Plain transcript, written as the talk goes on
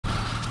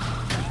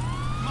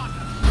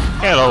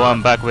Hello,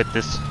 I'm back with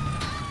this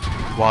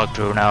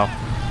walkthrough now.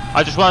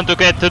 I just want to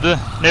get to the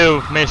new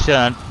mission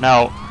and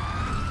now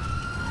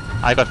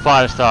I got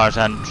 5 stars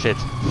and shit.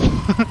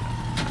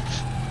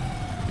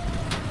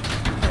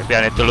 Maybe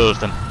I need to lose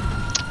them.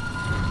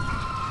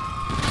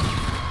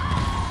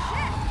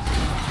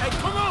 Hey,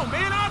 come on,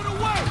 man, out of the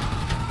way!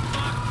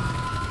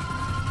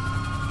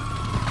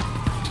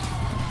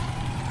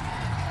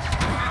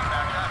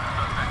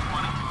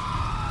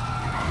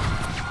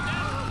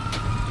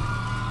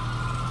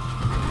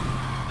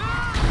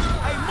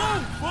 Hey,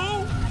 move,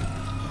 fool!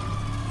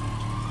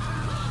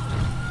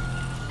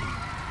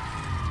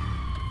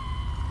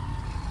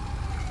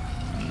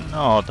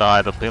 No, the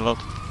autopilot.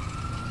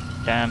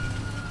 Damn.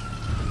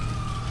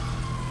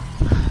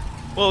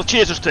 Well,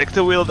 Jesus, take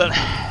the wheel then.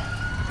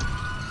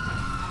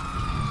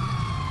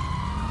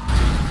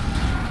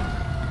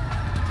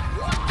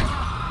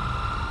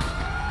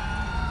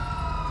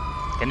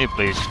 Can you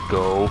please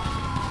go?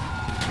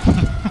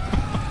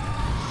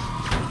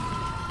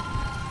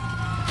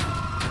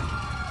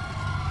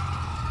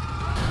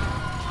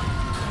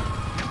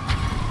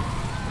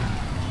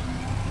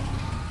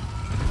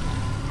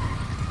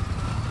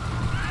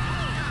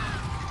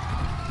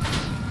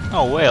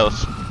 Oh,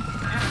 whales.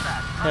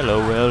 Hello,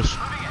 whales.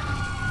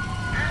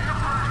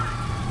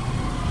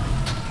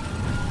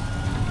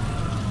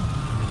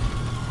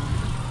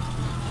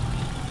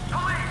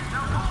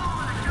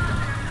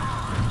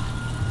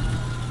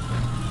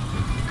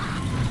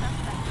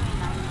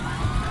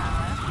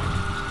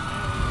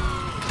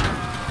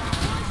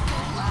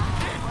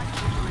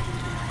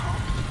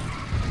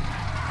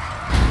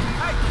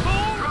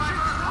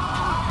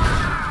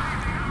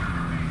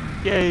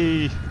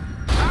 Yay!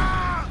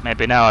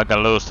 Maybe now I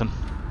can lose them.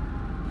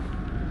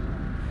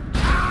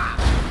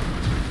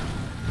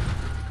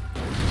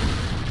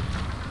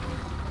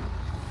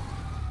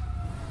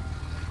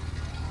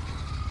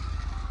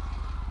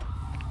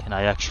 Can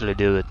I actually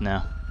do it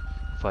now?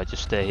 If I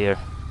just stay here,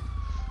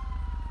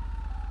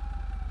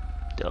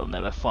 they'll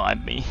never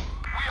find me.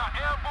 We are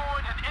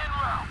airborne and en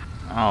route.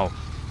 Oh.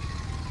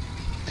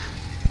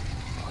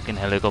 Fucking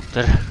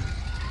helicopter.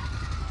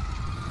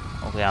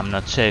 Okay, I'm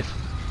not safe.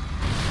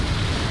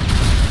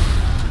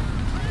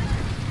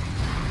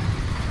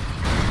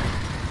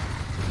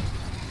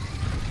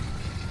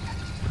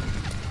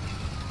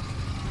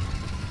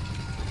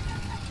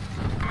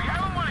 Do we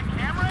have him on a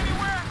camera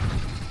anywhere?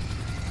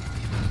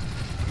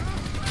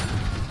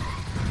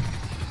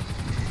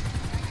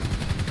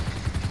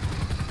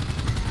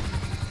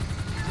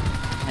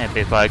 Maybe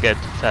if I get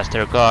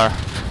faster car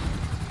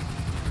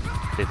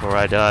before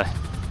I die.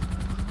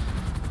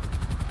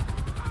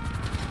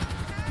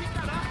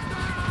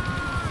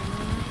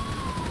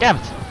 Damn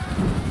it!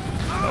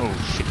 Oh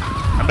shit!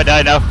 I'm gonna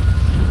die now.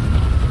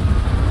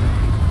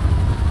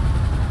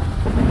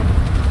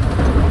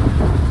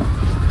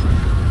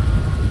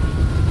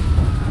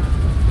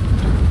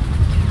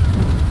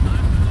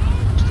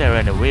 Is there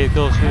any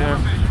vehicles here?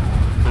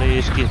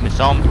 Please give me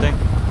something.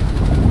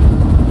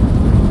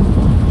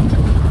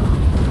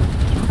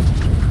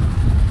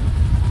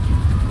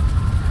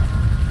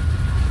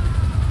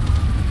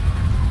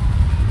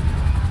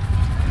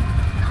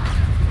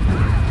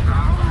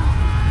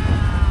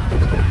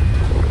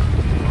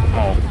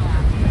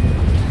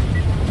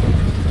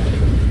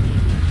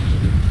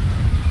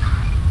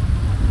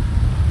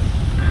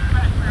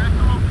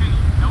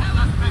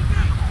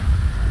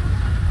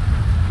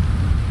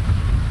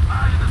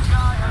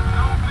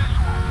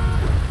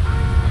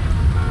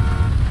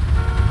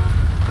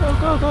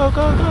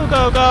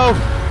 Go!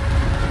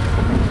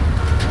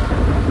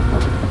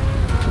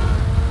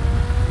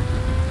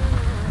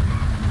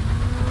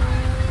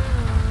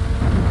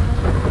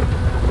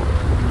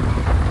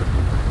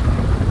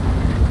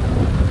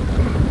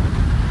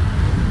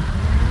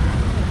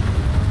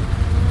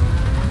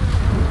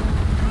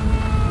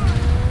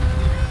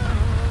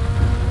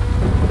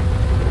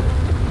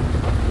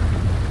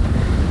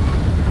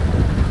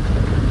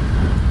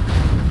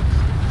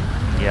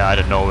 Yeah, I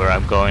don't know where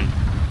I'm going.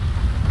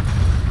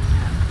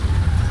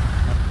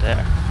 Up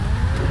there.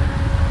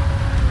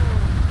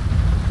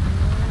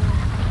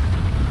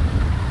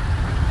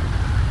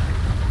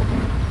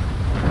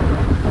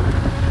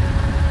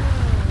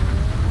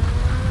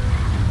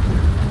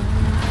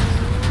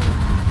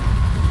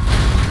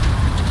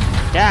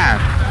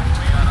 Damn!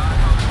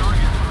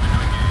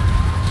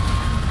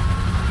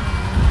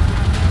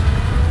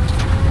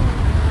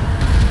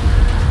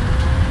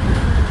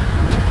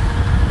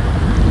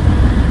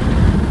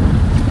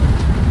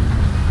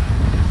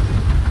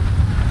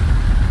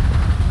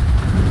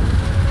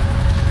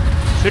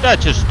 Should I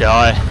just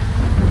die?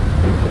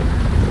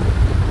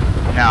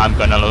 Now I'm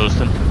gonna lose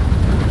them.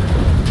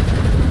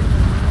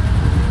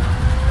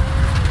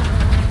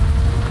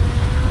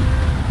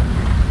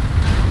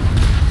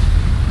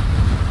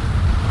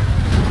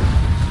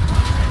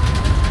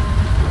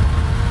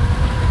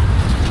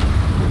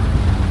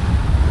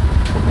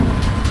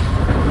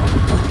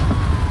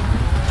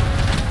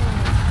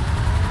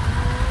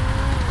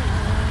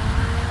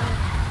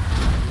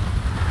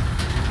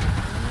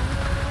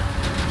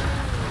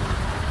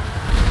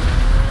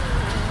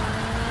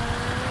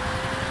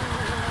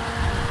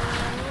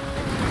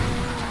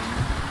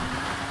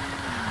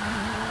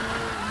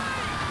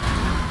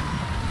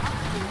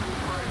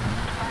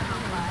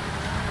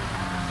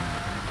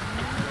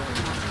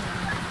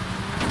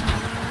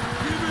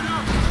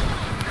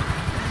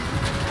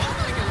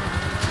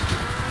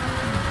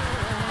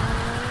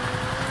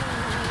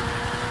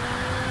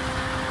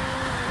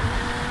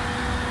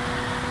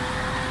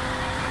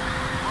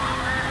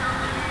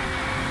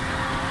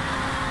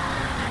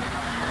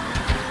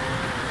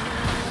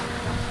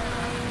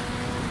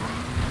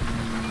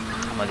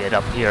 gonna get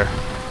up here.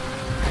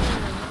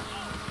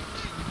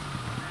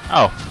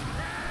 Oh.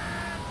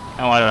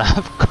 Now I don't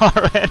have a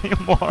car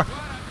anymore.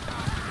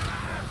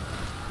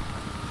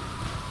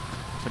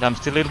 But I'm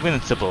still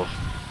invincible.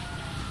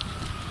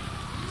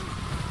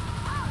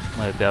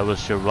 Maybe I will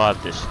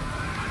survive this.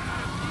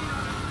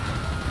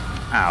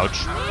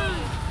 Ouch.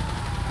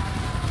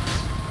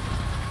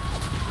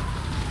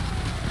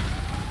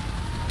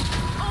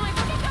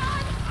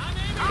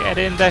 Get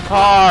in the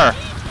car!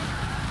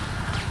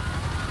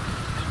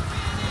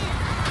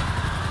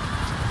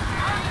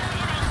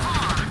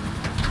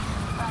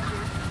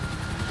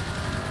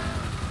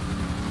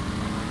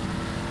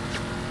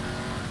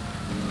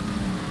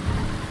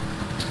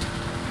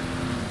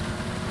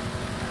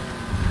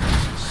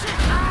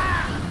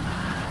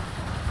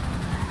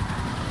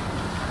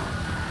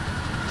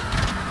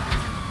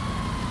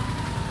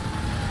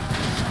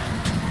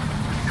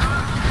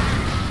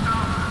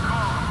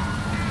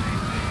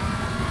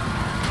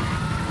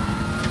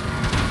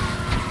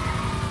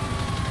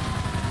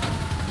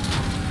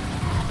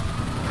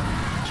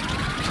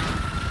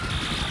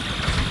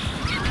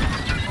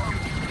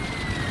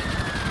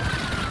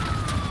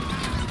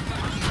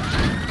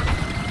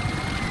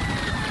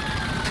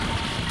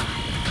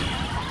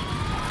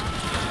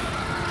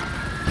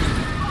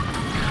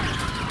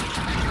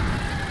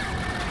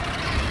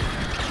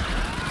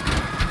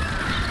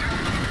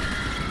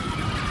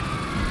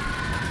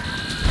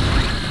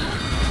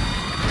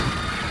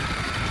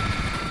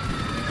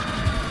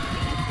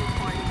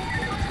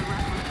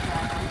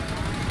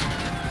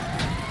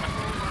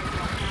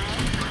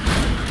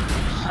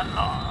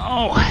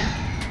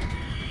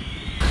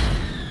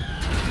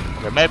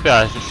 Okay, maybe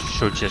I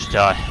should just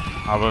die.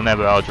 I will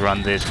never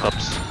outrun these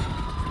cops.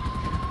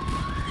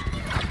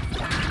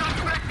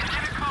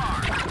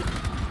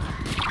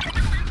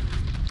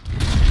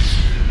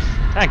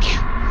 Thank you.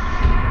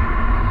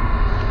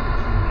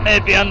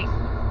 Maybe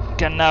I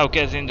can now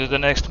get into the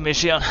next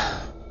mission.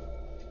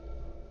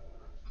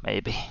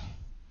 Maybe.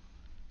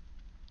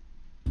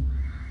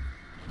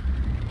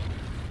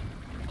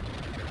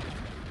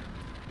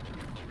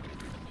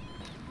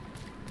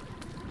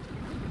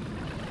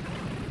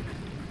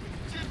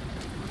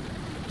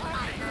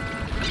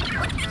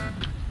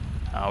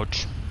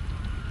 Ouch.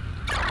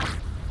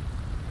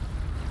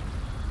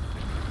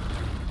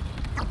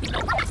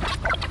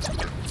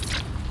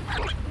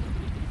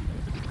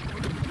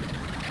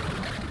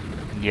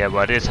 Yeah,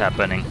 what is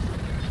happening?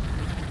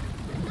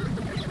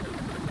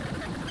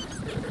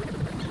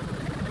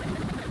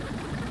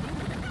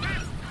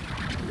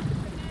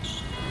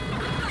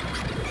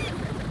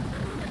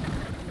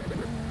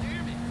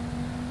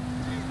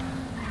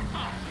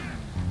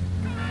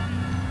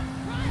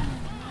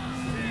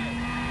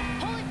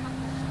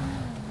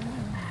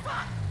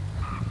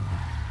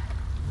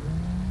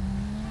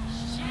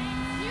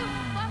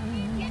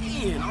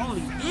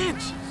 Only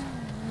inches.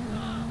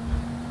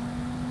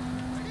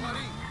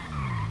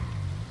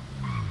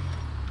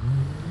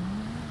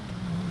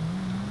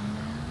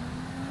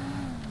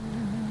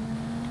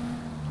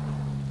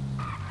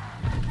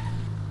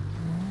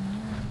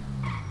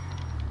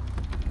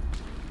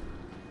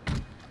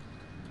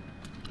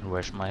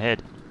 Where's my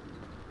head?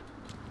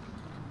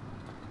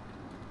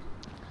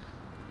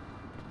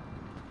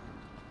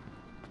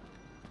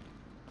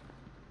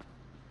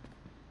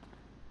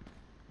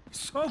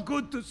 So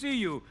good to see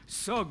you.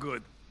 So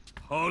good.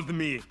 Hold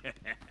me.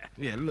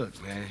 Yeah,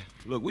 look, man.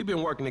 Look, we've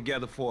been working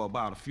together for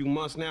about a few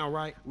months now,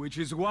 right? Which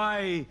is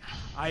why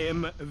I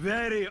am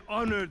very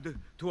honored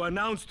to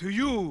announce to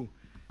you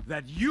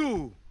that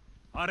you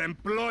are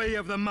Employee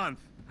of the Month.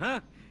 Huh?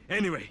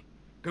 Anyway,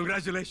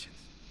 congratulations.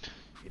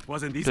 It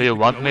wasn't easy. Do you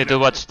want me to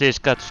watch these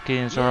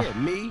cutscenes or Yeah,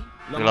 me,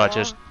 will I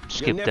just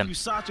skip your them? nephew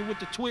Sacha with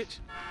the Twitch.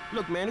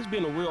 Look, man, it's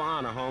been a real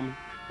honor, homie.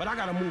 But I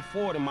gotta move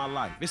forward in my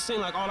life. It seems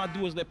like all I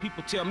do is let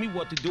people tell me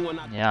what to do and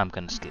I... Yeah, I'm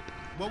gonna skip it.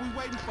 What we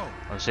waiting for?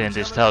 I've seen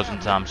this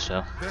 1,000 times,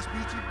 so. Best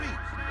beauty beats.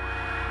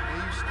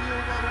 And you still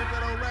gonna want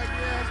that old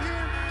raggedy ass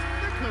hair?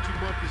 That country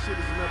bumpkin shit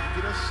is enough to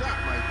get us shot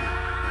right there.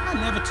 I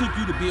never took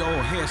you to be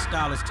old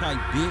hairstylist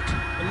type bitch.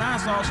 But now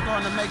it's all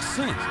starting to make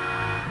sense.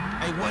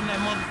 Hey, wasn't that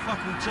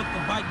motherfucker who took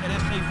the bike that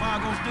S.A.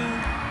 Vagos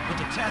dude? With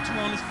the tattoo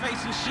on his face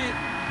and shit?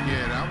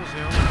 Yeah, that was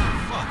him.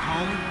 Fuck,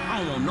 homie.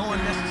 I don't want no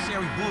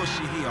unnecessary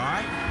bullshit here,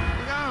 alright?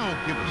 Nigga, I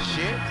don't give a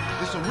shit.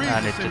 It's a reason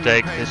I need to send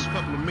take me this. a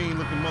couple of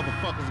mean-looking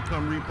motherfuckers to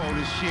come repo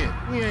this shit.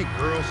 We ain't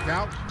Girl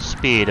Scouts.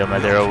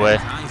 Speedometer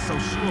away. I ain't so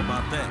sure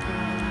about that.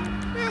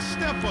 Man,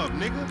 step up,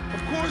 nigga.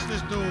 Of course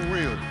this dude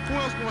real. Who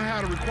else gonna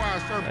have to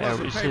require surplus Where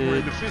of is paper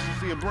it? and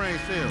deficiency of brain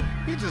cells?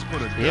 He just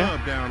put a Yeah.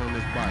 dub down on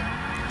this bike.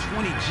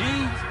 20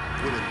 G's?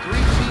 With a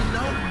 3G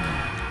note.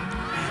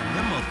 Damn,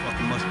 that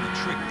motherfucker must be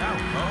tricked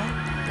out, bro.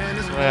 Man,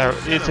 this Where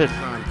whole is setup it?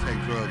 designed to take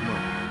drug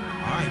money.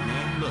 Alright,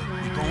 man, look,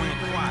 we go in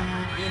quiet.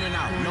 In and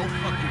out, no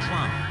fucking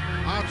trauma.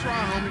 I'll try,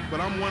 homie, but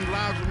I'm one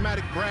loud,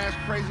 dramatic, brash,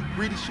 crazy,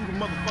 greedy, shoot a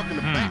motherfucker in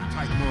the back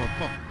type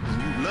motherfucker. And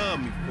you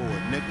love me for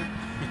it, nigga.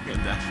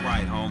 That's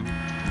right, homie.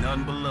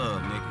 Nothing but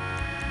love, nigga.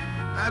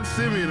 I I'd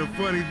Simeon a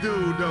funny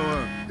dude,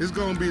 though. It's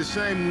gonna be a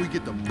shame when we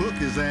get to book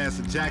his ass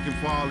and jack him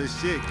for all this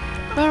shit.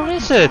 Where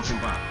is it?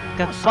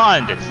 Can't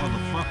find it.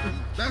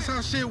 That's how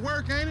shit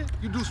work, ain't it?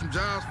 You do some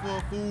jobs for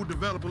a fool,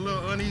 develop a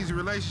little uneasy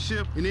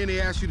relationship, and then they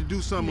ask you to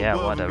do something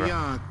above and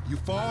beyond. You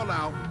fall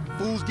out,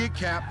 fools get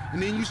capped,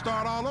 and then you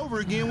start all over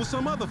again with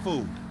some other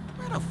fool.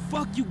 Where the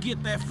fuck you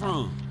get that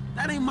from?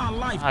 That ain't my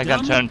life, I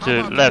can turn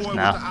to left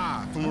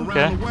now. From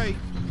around the way,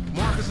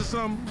 Marcus or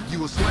something, you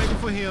were slaving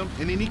for him,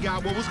 and then he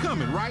got what was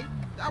coming, right?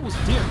 That was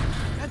different.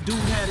 That dude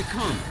had it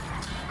coming.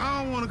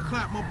 I don't want to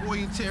clap my boy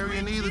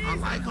Interior either. I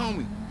like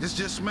homie. It's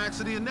just smacks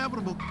of the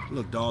inevitable.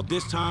 Look, dawg,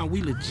 this time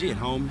we legit,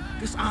 homie.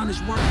 This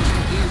honest work is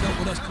gonna end up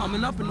with us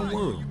coming up in the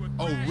world.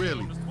 Oh,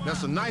 really?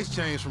 That's a nice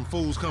change from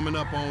fools coming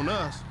up on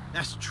us.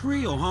 That's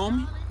trill,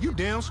 homie. You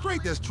damn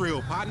straight that's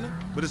trill, partner.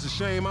 But it's a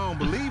shame I don't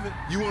believe it.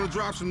 You want to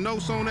drop some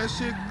notes on that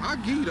shit? I'll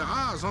give you the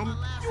odds, homie.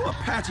 You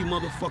Apache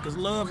motherfuckers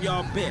love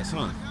y'all best,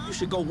 huh? You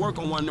should go work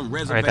on one of them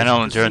reservations. Right, I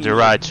know turn to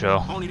right,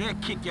 so only they'll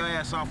kick your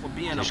ass off for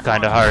being it's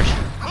kinda hard.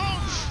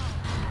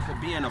 For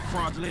being a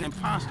fraudulent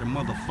imposter,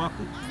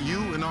 motherfucker. You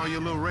and all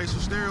your little racial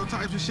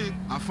stereotypes and shit,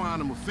 I find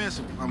them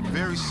offensive. I'm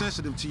very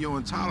sensitive to your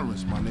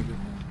intolerance, my nigga.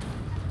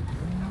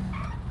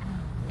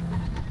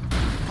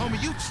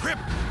 Homie, you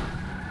tripping.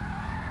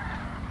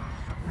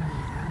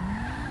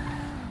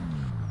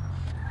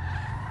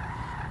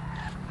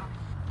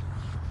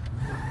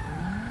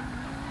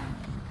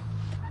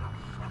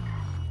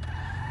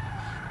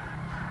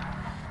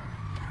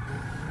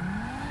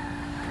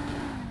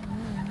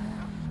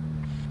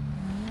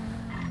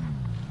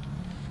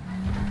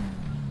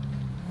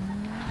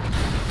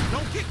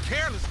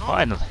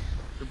 Finally.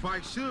 The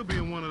bike should be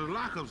in one of the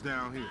lockups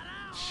down here.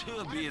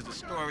 Should be is the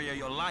story of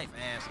your life,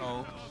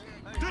 asshole.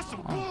 This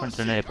some From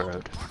the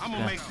neighborhood. I'm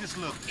gonna make this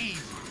look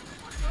easy.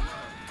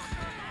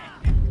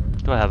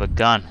 Do I have a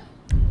gun?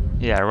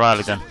 Yeah, a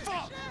Riley gun.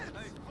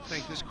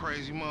 Think this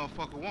crazy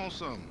motherfucker wants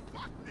something.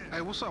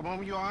 Hey, what's up,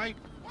 homie? You alright?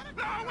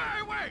 No,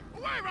 wait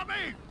from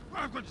me!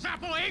 Work with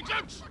Zappo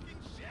agents!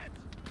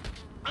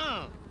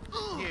 Yeah,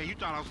 you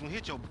thought I was gonna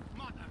hit your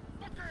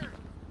Motherfucker!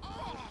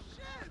 Oh,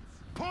 shit!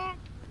 punk?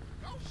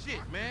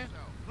 Shit, man.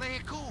 Play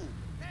it cool.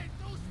 Hey,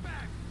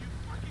 douchebag! You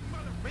fucking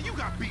motherfucker! Man, you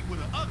got beat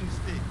with an ugly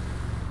stick.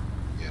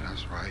 Yeah,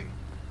 that's right.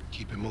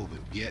 Keep it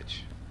moving, bitch.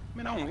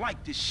 Man, I don't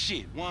like this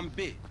shit one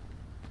bit.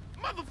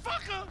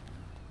 Motherfucker!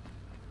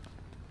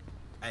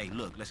 Hey,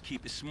 look, let's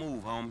keep it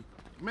smooth, homie.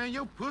 Man,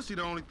 your pussy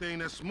the only thing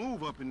that's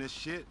smooth up in this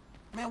shit.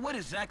 Man, what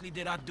exactly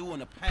did I do in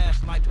the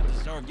past life to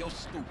deserve your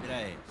stupid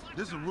ass?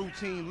 This is a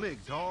routine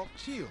lick, dog.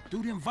 Chill.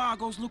 Do them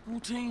Vagos look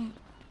routine?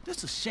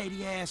 This a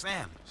shady-ass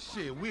alley.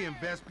 Shit, we in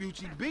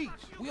Vespucci Beach.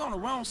 We on the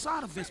wrong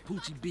side of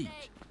Vespucci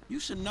Beach. You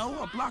should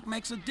know a block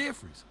makes a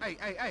difference.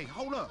 Hey,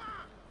 hold up.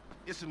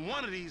 It's in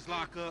one of these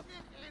lockups.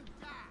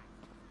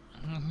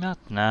 Not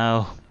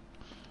now.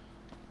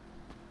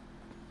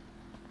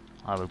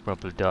 I will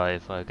probably die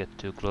if I get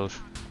too close.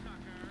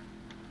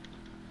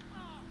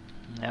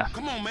 Yeah.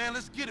 Come on, man,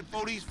 let's get it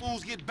before these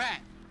fools get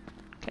back.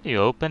 Can you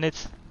open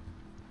it?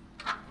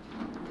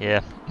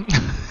 Yeah.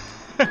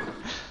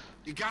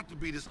 It got to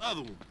be this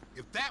other one.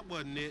 If that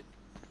wasn't it...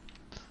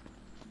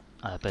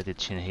 I bet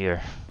it's in here.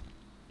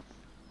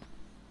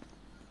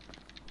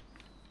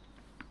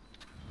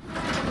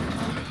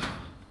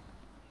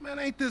 Man,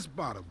 ain't this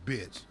about a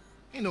bitch?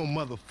 Ain't no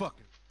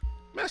motherfucking...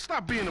 Man,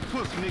 stop being a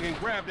pussy, nigga, and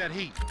grab that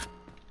heat.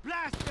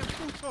 Blast them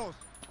putos.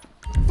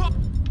 Fuck.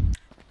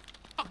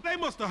 They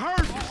must have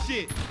heard some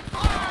shit.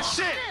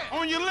 Shit,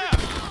 on your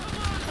left.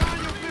 Find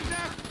your bitch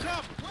ass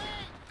cover.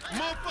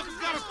 Motherfuckers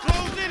got us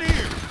closed in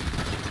here.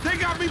 They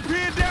got me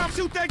pinned down.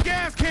 Shoot that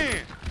gas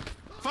can.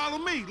 Follow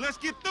me. Let's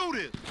get through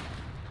this.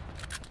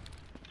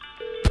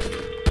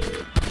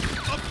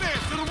 Up there,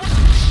 to the right.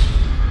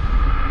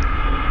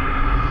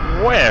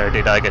 Where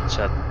did I get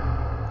shot?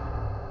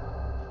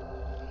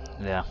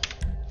 Yeah.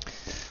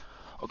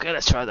 Okay,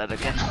 let's try that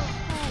again.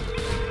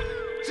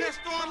 Just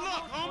on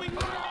luck, homie.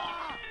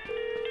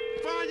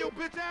 Find your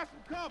bitch ass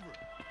some cover.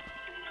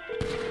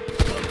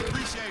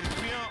 Appreciate it,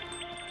 pimp.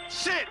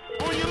 Shit,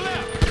 on your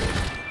left.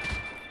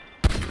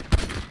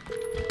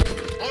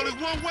 Only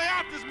one way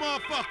out this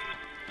motherfucker.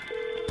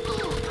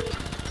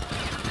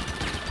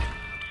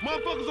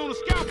 Motherfuckers on the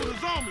scaffold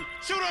is on me.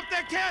 Shoot up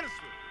that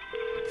canister.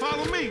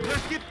 Follow me,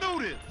 let's get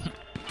through this.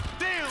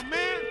 Damn,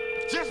 man.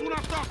 Just when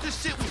I thought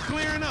this shit was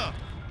clearing up.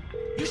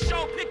 You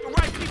sure picked the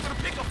right people to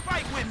pick a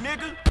fight with,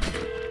 nigga.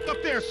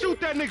 Up there, shoot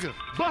that nigga.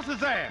 Bust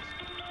his ass.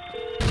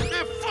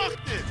 Man,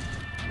 fuck this.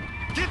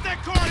 Get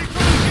that car and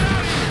try to get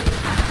out of here.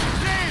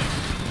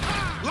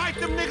 Damn. Light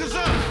them niggas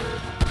up.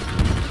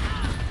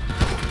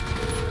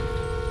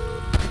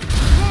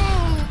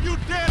 Boom, you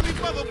deadly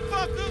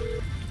motherfucker.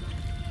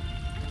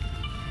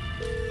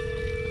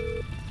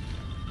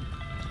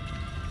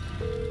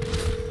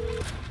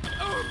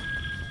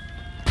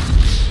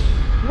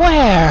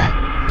 Where?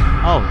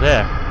 Oh,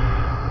 there.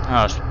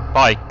 Oh,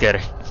 spiker.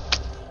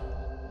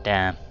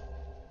 Damn.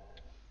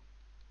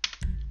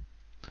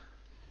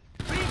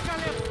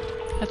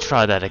 Let's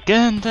try that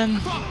again then.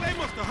 Fuck, they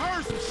must have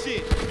heard some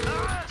shit.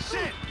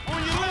 Shit,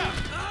 on your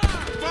left.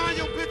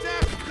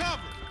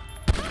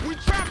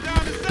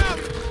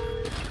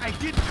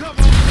 Get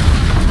cover.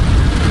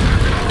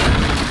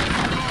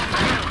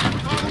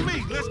 Follow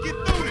me. Let's get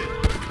through this.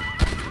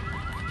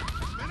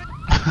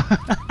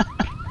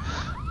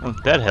 Well,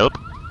 that help.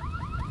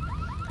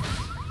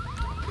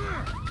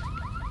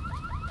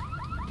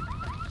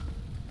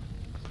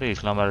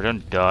 Please, Lamar,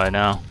 don't die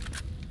now.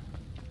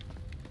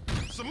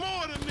 Some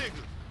more of them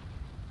niggas.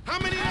 How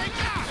many they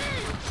got?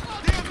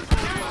 Damn, this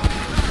gang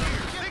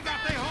they got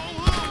their whole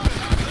hood with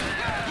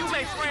them. You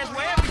make friends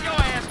wherever your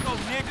ass go,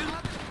 nigga.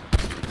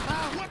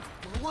 What?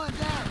 One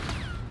down.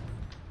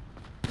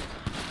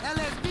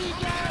 LSB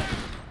gang.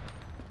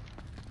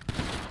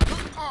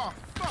 Oh,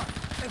 fuck.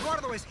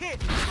 Eduardo is hit.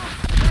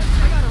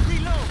 I gotta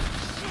reload.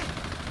 Shit.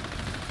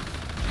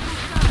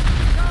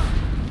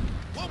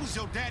 What was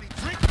your daddy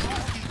drinking when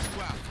he skeet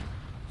you out?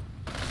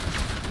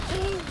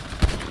 Ooh.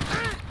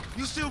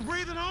 You still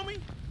breathing, homie?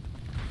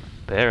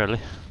 Barely.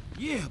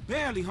 Yeah,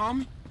 barely,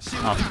 homie. Shit.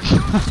 Oh.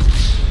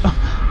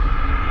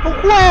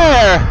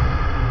 Where?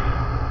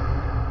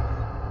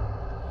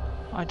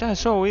 I died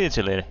so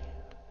easily.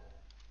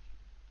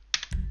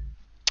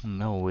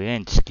 No, we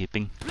ain't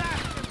skipping.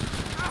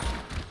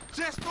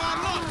 Just for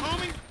luck,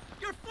 homie.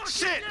 You're fucking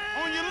shit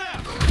on your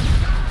left.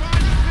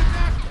 Find your bitch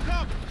ass some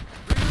cover.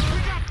 We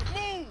got to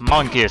move.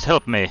 Monkeys,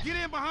 help me. Get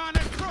in behind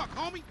that truck,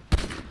 homie.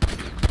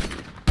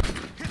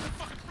 Hit the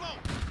fucking floor.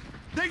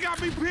 They got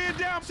me pinned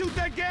down. Shoot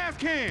that gas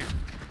can.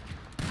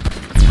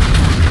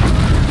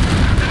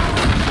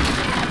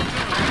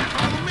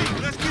 Follow me.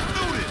 Let's get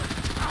through this.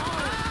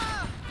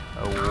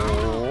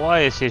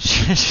 Why is he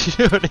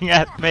shooting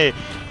at me?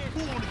 Who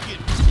wanna get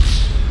me?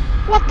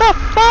 What the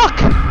fuck?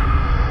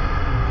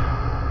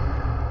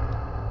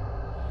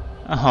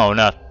 Oh,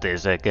 not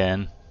this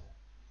again.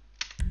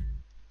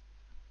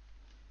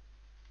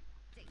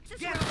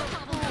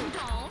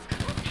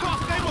 Fuck,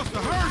 they must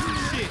have heard some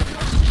shit.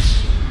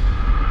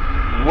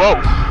 Whoa!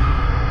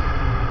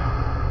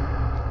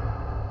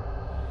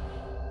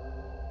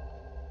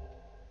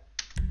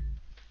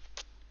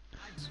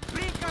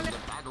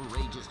 Battle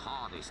rages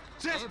hardest.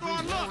 Just for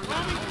luck,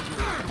 homie.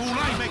 Fool,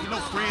 I ain't making no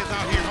friends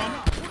out here,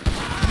 homie.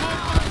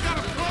 Motherfuckers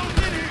gotta close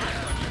in here.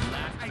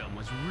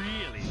 Someone's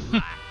really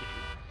lacking.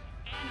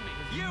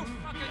 You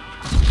fucking...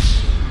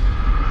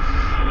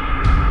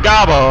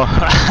 Gabo!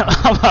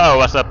 Oh,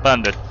 what's up,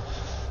 bandit?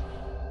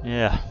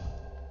 Yeah.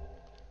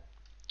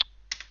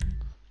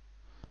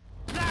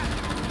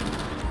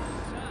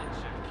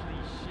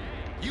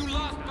 You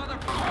lost,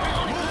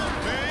 motherfucker. Move,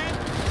 man.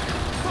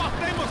 Fuck,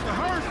 they must have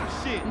heard some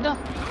shit. No.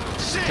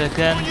 Shit,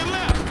 Second. on your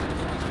left.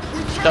 We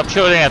Stop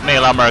shooting at me,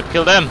 Lamar.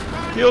 Kill them!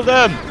 Kill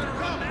them! Get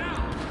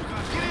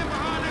in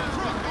behind that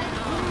truck,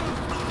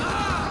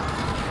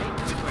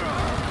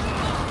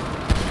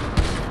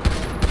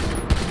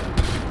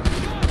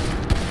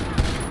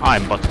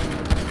 I'm but.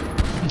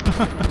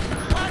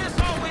 Why this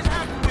always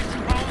happen with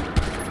you, homie?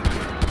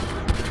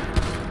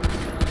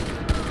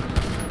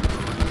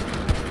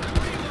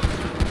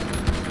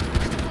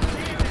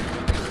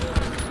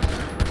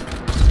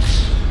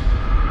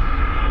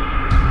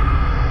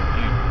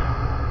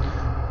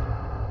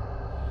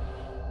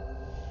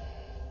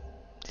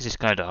 This is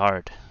kinda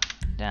hard.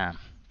 Damn.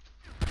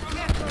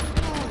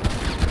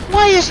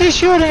 Why is he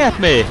shooting at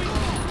me?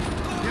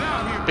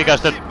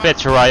 Because that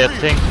bitch riot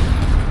thing.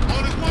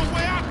 Oh, there's one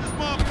way out this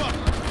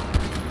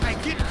motherfucker. Hey,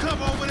 get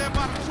cover over there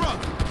by the truck.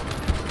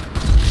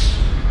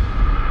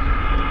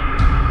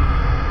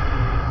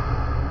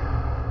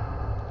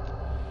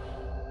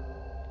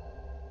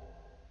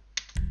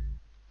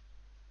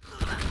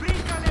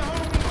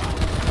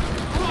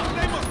 Fuck,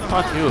 they must have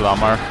Fuck you,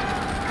 Lamar. Fool,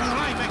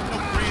 I ain't making no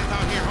friends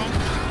out here,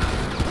 homie.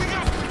 We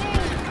got some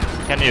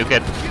food. Can you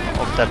get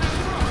off that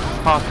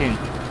fucking...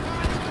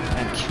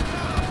 Thank you.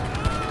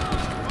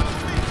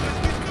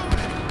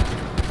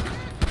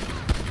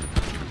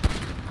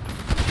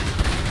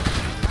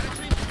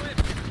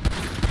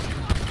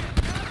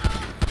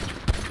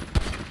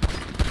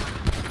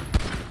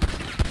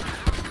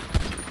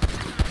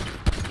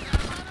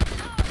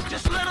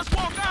 Just let us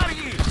walk out of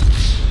here.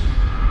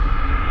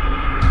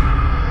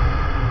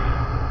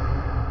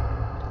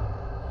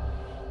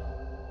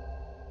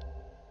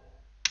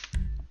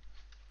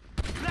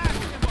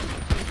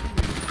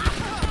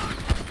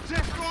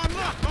 Just throwing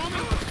luck,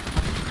 homie.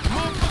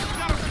 Motherfuckers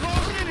got us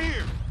close in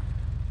here.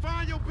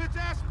 Find your bitch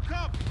ass some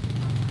cover.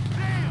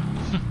 Damn.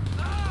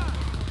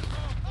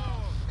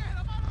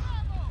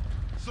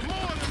 Some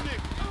more of them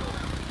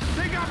niggas.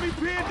 They got me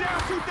pinned down.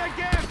 Shoot that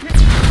gas can.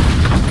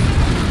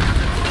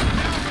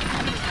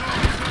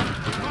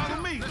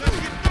 Follow me. Let's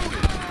get through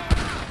this.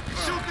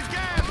 Shoot the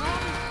gas,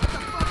 homie.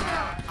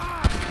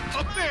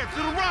 Up there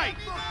to the right.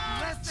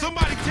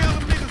 Somebody tell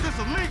them niggas it's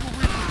illegal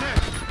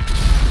repossession.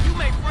 You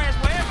make friends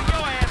wherever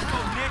your ass go,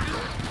 nigga.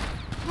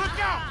 Look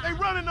out! They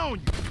running on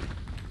you!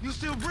 You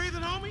still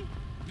breathing, homie?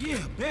 Yeah,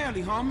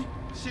 barely, homie.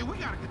 Shit, we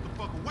gotta get the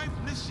fuck away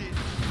from this shit.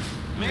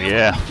 Man,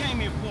 Yeah. we came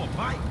here for a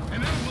bite.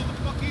 And that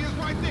motherfucker is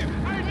right there.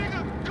 Hey,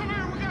 nigga, come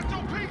here, we got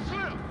your pink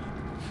slip.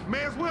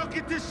 May as well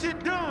get this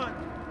shit done.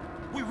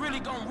 We really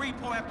gonna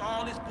repo after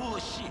all this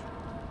bullshit.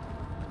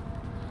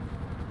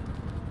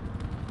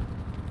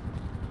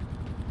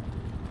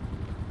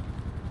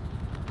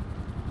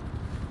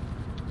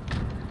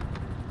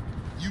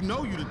 you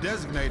know you the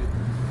designated.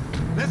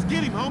 Let's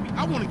get him, homie.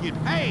 I want to get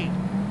paid.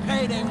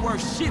 Paid ain't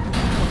worth shit when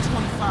you go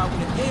 25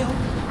 with an L.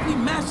 We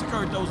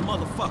massacred those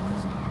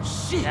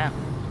motherfuckers. Shit. Yeah.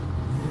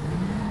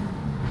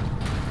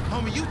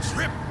 Homie, you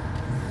tripping.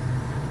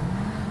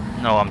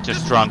 No, I'm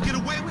just drunk. Get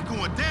away, we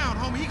going down,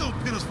 homie. He gonna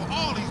pin us for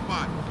all these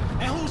bodies.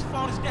 And whose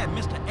fault is that,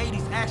 Mr.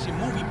 80s action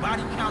movie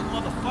body count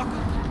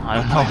motherfucker? I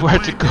don't know where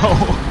to go.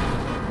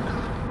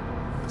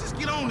 Just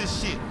get on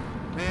this shit.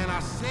 Man, I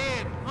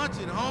said punch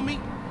it, homie.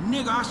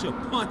 Nigga, I should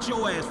punch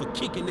your ass for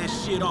kicking that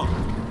shit off.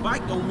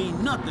 Bike don't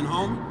mean nothing,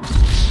 homie.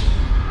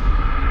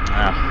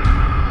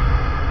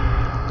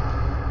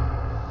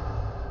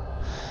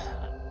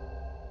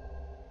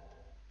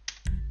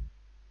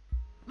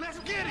 Let's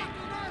get him.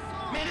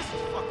 Man, this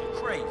is fucking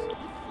crazy.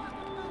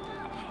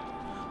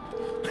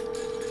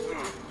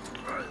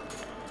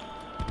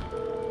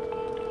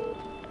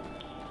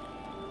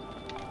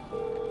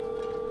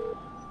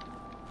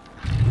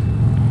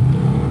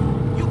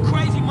 You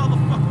crazy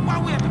motherfucker.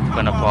 Why we have to come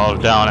Gonna fall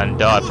down and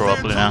die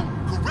probably now.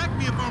 Correct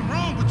me if I'm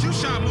wrong, but you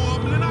shot more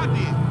of them than I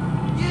did.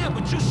 Yeah,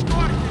 but you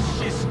started this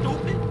shit,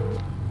 stupid.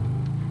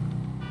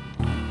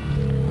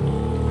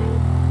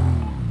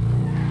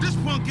 This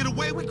punk get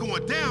away, we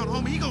going down,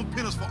 homie. He gonna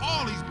pin us for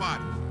all these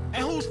bodies.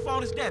 And whose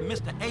fault is that,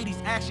 Mr.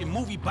 80s action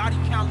movie body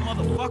count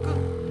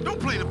motherfucker? Don't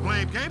play the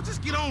blame game.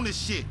 Just get on this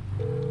shit.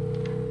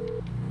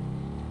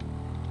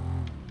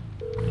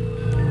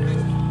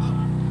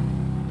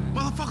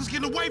 Motherfuckers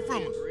getting away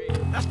from us.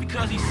 That's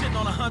because he's sitting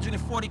on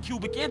 140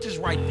 cubic inches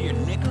right there,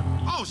 nigga.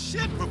 Oh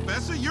shit,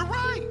 Professor, you're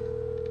right.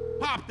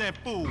 Pop that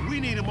fool. We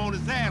need him on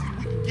his ass so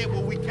we can get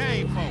what we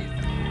came for.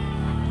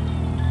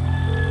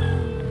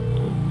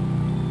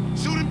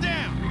 Shoot him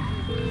down.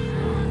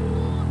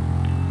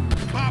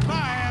 Bye-bye,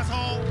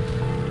 asshole.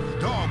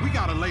 Dog, we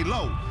gotta lay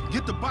low.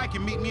 Get the bike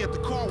and meet me at the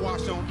car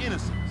wash on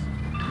Innocence.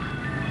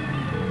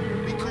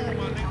 Be cool,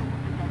 my nigga.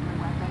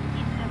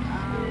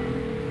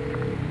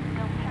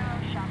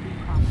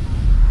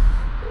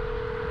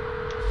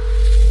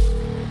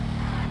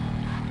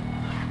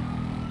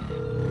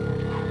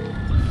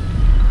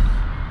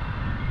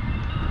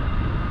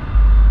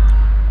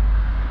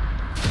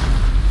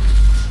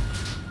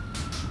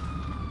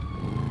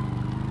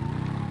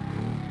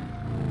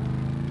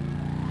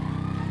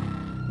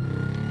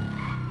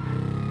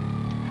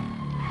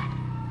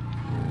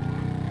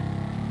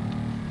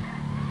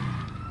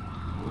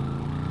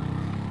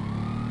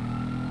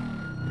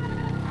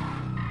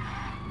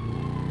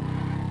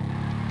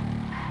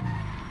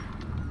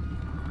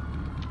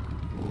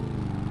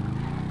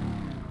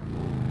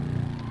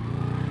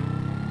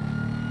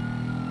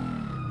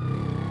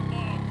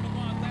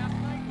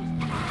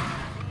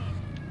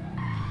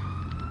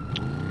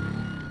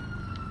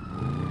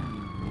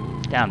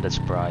 Damn, that's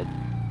bright.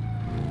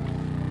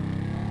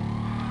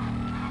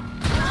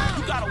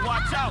 You gotta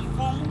watch out,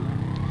 fool.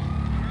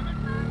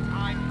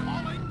 I'm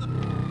calling the...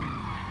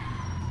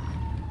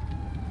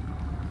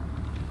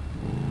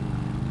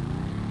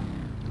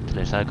 At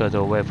least I got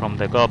away from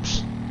the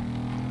cops.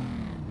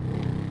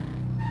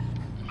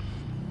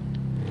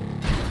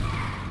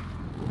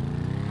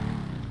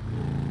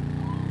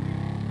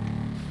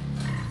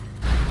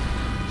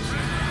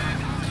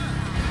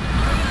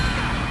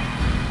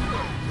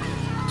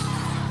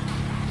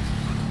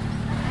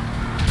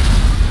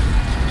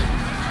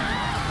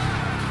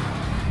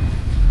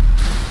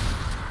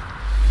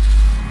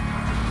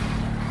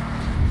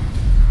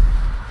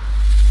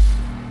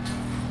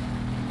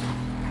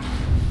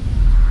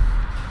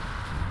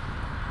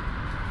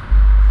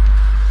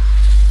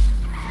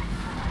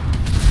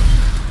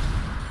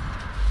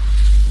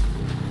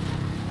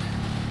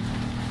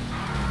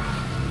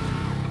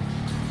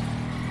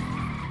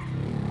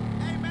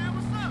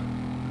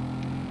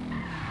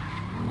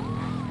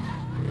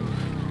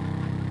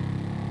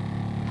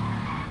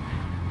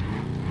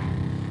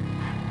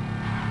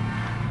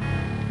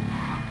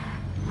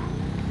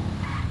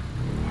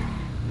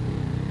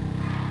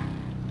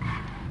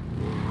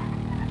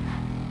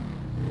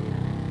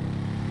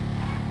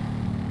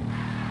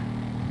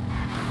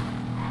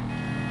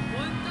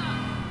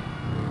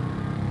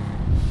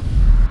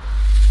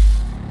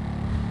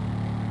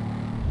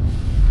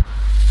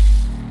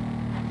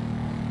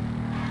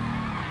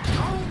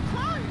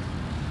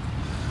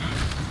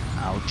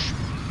 Ouch.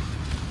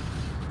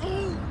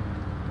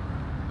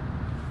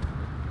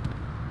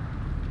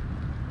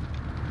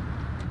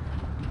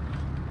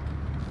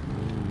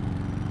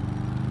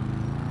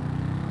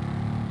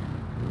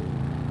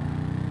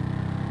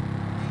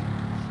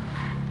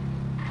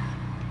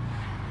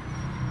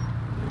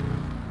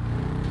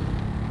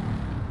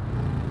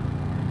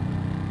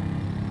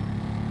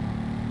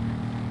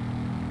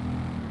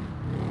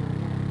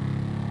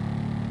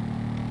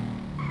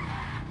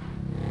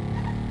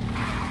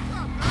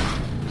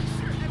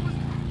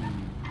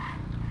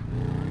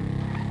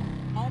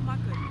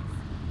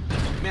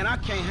 Man, I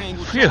can't hang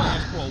with Phew. your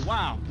ass for a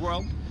while,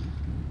 bro.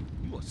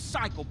 You a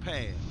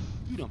psychopath.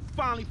 You done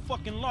finally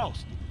fucking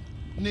lost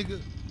it. Nigga,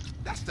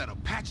 that's that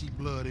Apache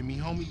blood in me,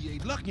 homie. You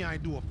ain't lucky I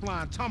ain't do a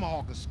flying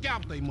tomahawk and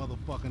scalp they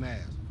motherfucking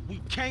ass. We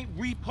can't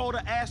repo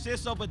the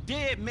assets of a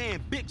dead man,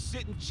 big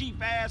sitting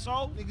cheap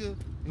asshole. Nigga,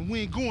 and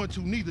we ain't going to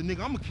neither, nigga.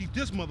 I'm gonna keep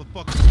this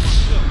motherfucker to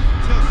myself.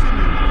 Tell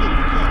Simeon to put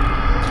the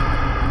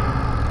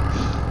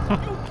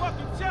cover. You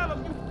fucking tell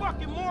him, you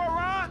fucking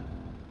moron!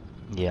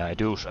 Yeah, I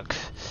do suck.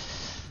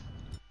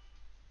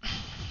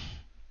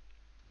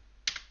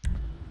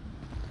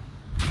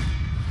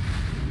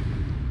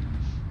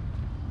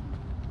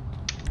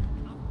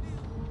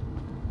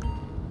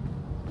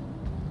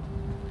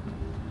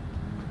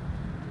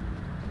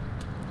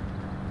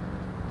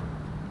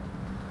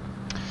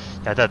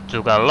 Yeah, that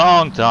took a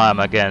long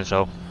time again,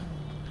 so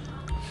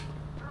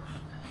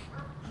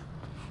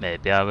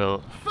maybe I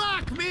will.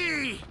 Fuck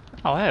me!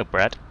 Oh, hey,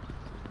 Brad.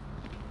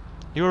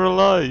 You're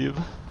alive.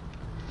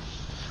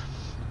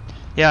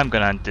 Yeah, I'm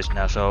gonna end this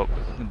now, so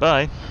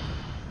goodbye.